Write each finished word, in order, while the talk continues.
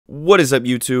What is up,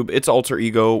 YouTube? It's Alter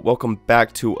Ego. Welcome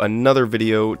back to another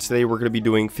video. Today we're going to be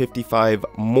doing 55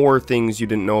 more things you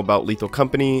didn't know about Lethal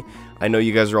Company. I know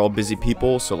you guys are all busy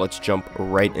people, so let's jump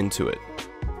right into it.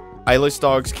 Eyeless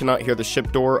dogs cannot hear the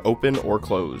ship door open or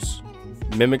close.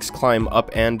 Mimics climb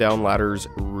up and down ladders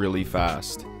really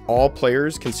fast. All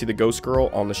players can see the ghost girl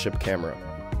on the ship camera.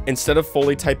 Instead of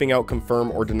fully typing out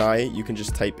confirm or deny, you can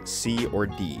just type C or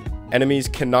D. Enemies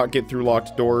cannot get through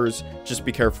locked doors, just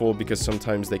be careful because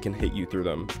sometimes they can hit you through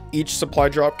them. Each supply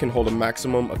drop can hold a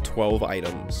maximum of 12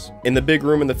 items. In the big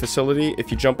room in the facility, if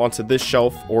you jump onto this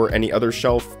shelf or any other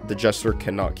shelf, the jester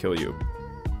cannot kill you.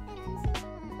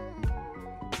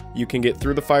 You can get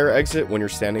through the fire exit when you're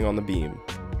standing on the beam.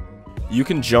 You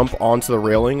can jump onto the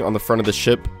railing on the front of the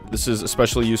ship. This is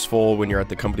especially useful when you're at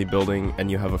the company building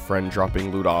and you have a friend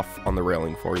dropping loot off on the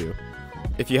railing for you.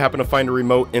 If you happen to find a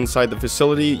remote inside the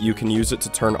facility, you can use it to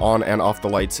turn on and off the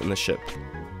lights in the ship.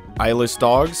 Eyeless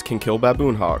dogs can kill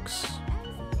baboon hawks.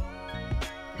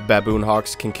 Baboon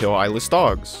hawks can kill eyeless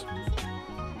dogs.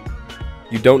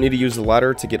 You don't need to use the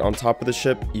ladder to get on top of the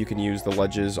ship. You can use the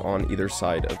ledges on either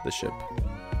side of the ship.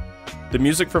 The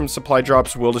music from supply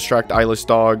drops will distract eyeless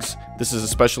dogs. This is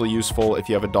especially useful if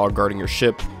you have a dog guarding your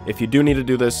ship. If you do need to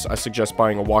do this, I suggest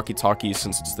buying a walkie-talkie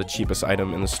since it's the cheapest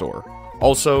item in the store.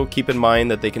 Also, keep in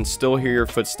mind that they can still hear your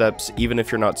footsteps even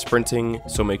if you're not sprinting,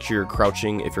 so make sure you're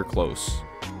crouching if you're close.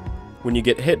 When you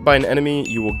get hit by an enemy,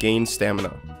 you will gain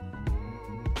stamina.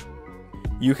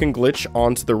 You can glitch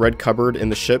onto the red cupboard in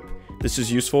the ship. This is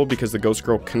useful because the ghost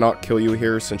girl cannot kill you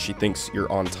here since she thinks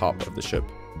you're on top of the ship.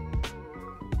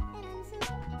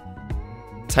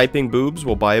 Typing boobs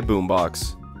will buy a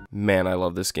boombox. Man, I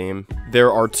love this game.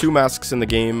 There are two masks in the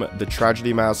game, the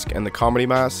tragedy mask and the comedy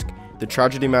mask. The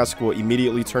tragedy mask will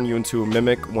immediately turn you into a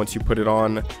mimic once you put it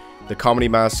on. The comedy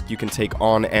mask you can take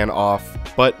on and off,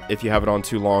 but if you have it on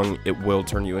too long, it will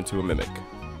turn you into a mimic.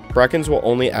 Brackens will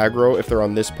only aggro if they're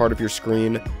on this part of your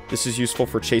screen. This is useful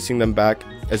for chasing them back,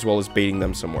 as well as baiting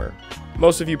them somewhere.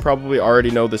 Most of you probably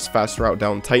already know this fast route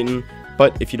down Titan,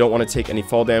 but if you don't want to take any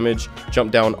fall damage,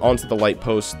 jump down onto the light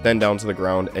post, then down to the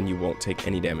ground, and you won't take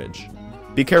any damage.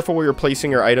 Be careful where you're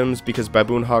placing your items because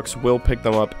baboon hawks will pick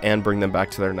them up and bring them back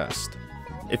to their nest.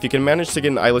 If you can manage to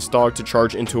get an eyeless dog to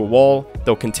charge into a wall,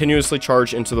 they'll continuously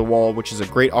charge into the wall, which is a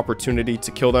great opportunity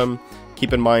to kill them.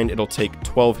 Keep in mind it'll take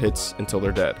 12 hits until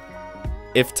they're dead.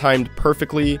 If timed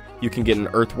perfectly, you can get an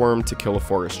earthworm to kill a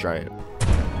forest giant.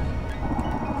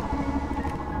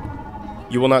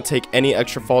 You will not take any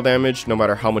extra fall damage no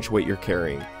matter how much weight you're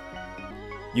carrying.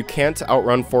 You can't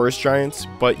outrun forest giants,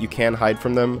 but you can hide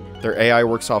from them. Their AI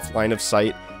works off line of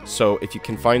sight, so if you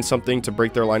can find something to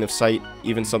break their line of sight,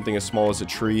 even something as small as a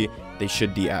tree, they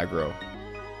should de-aggro.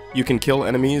 You can kill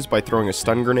enemies by throwing a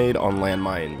stun grenade on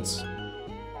landmines.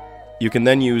 You can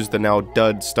then use the now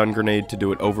dud stun grenade to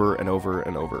do it over and over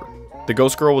and over. The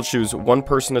ghost girl will choose one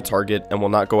person to target and will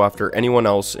not go after anyone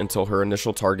else until her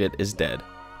initial target is dead.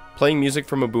 Playing music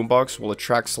from a boombox will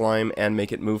attract slime and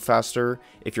make it move faster.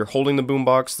 If you're holding the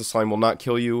boombox, the slime will not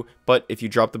kill you, but if you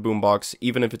drop the boombox,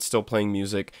 even if it's still playing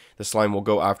music, the slime will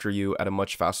go after you at a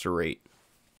much faster rate.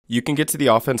 You can get to the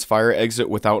offense fire exit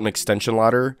without an extension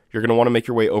ladder. You're going to want to make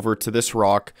your way over to this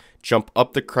rock, jump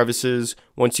up the crevices.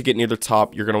 Once you get near the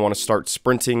top, you're going to want to start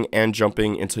sprinting and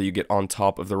jumping until you get on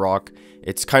top of the rock.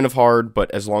 It's kind of hard, but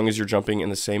as long as you're jumping in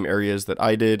the same areas that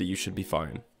I did, you should be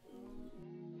fine.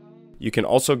 You can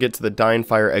also get to the dying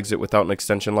fire exit without an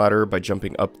extension ladder by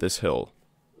jumping up this hill.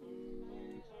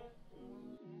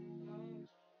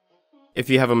 If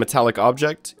you have a metallic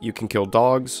object, you can kill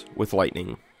dogs with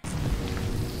lightning.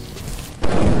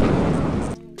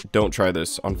 Don't try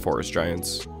this on forest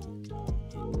giants.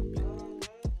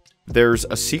 There's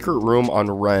a secret room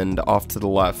on Rend off to the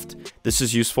left. This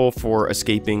is useful for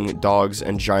escaping dogs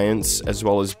and giants, as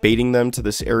well as baiting them to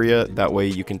this area. That way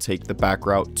you can take the back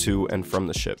route to and from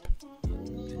the ship.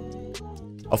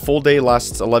 A full day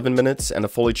lasts 11 minutes, and a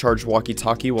fully charged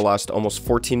walkie-talkie will last almost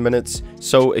 14 minutes,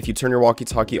 so if you turn your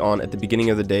walkie-talkie on at the beginning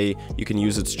of the day, you can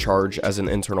use its charge as an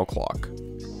internal clock.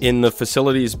 In the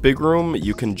facility's big room,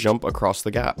 you can jump across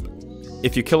the gap.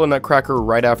 If you kill a nutcracker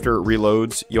right after it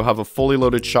reloads, you'll have a fully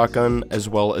loaded shotgun as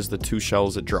well as the 2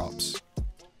 shells it drops.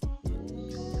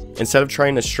 Instead of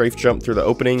trying to strafe jump through the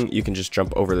opening, you can just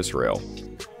jump over this rail.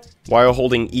 While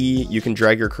holding E, you can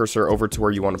drag your cursor over to where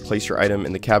you want to place your item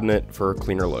in the cabinet for a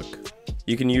cleaner look.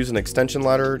 You can use an extension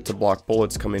ladder to block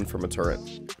bullets coming from a turret.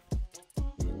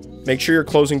 Make sure you're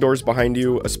closing doors behind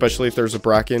you, especially if there's a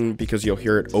bracken, because you'll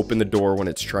hear it open the door when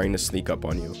it's trying to sneak up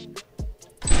on you.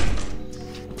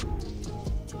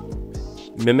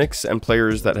 Mimics and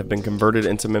players that have been converted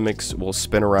into mimics will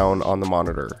spin around on the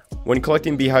monitor. When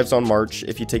collecting beehives on March,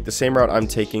 if you take the same route I'm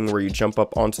taking where you jump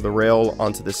up onto the rail,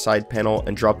 onto the side panel,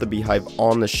 and drop the beehive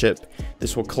on the ship,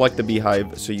 this will collect the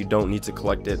beehive so you don't need to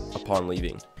collect it upon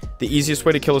leaving. The easiest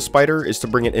way to kill a spider is to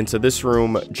bring it into this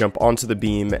room, jump onto the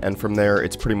beam, and from there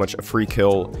it's pretty much a free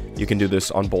kill. You can do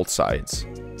this on both sides.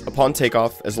 Upon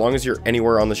takeoff, as long as you're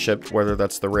anywhere on the ship, whether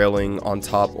that's the railing, on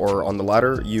top, or on the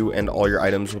ladder, you and all your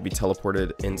items will be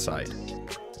teleported inside.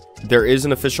 There is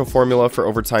an official formula for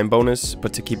overtime bonus,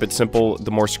 but to keep it simple,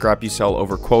 the more scrap you sell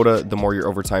over quota, the more your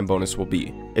overtime bonus will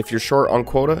be. If you're short on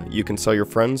quota, you can sell your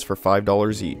friends for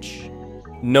 $5 each.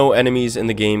 No enemies in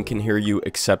the game can hear you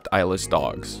except eyeless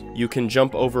dogs. You can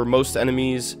jump over most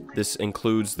enemies, this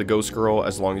includes the ghost girl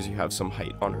as long as you have some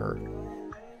height on her.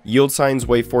 Yield signs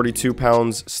weigh 42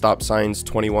 pounds, stop signs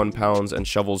 21 pounds, and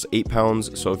shovels 8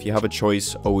 pounds, so if you have a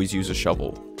choice, always use a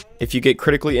shovel. If you get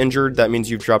critically injured, that means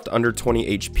you've dropped under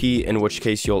 20 HP, in which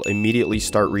case you'll immediately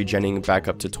start regenning back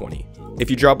up to 20. If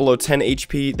you drop below 10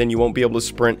 HP, then you won't be able to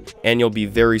sprint, and you'll be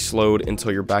very slowed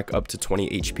until you're back up to 20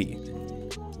 HP.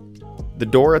 The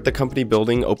door at the company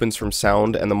building opens from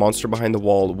sound, and the monster behind the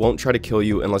wall won't try to kill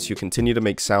you unless you continue to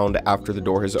make sound after the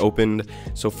door has opened,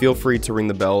 so feel free to ring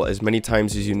the bell as many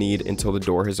times as you need until the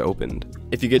door has opened.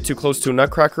 If you get too close to a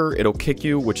nutcracker, it'll kick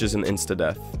you, which is an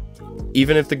insta-death.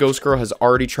 Even if the ghost girl has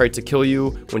already tried to kill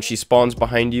you, when she spawns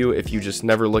behind you, if you just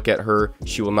never look at her,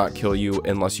 she will not kill you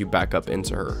unless you back up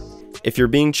into her. If you're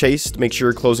being chased, make sure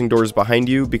you're closing doors behind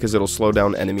you because it'll slow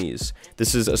down enemies.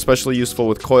 This is especially useful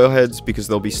with coil heads because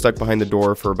they'll be stuck behind the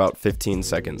door for about 15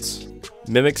 seconds.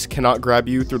 Mimics cannot grab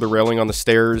you through the railing on the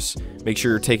stairs. Make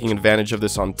sure you're taking advantage of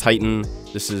this on Titan.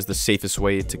 This is the safest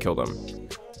way to kill them.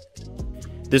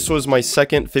 This was my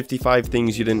second 55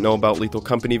 things you didn't know about Lethal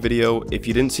Company video. If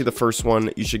you didn't see the first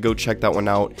one, you should go check that one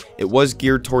out. It was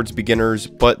geared towards beginners,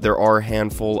 but there are a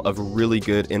handful of really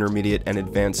good intermediate and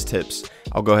advanced tips.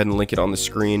 I'll go ahead and link it on the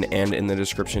screen and in the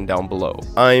description down below.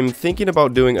 I'm thinking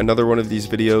about doing another one of these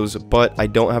videos, but I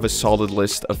don't have a solid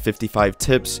list of 55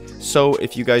 tips, so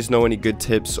if you guys know any good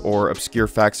tips or obscure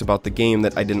facts about the game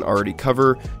that I didn't already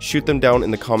cover, shoot them down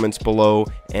in the comments below,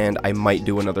 and I might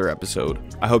do another episode.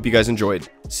 I hope you guys enjoyed.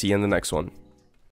 See you in the next one.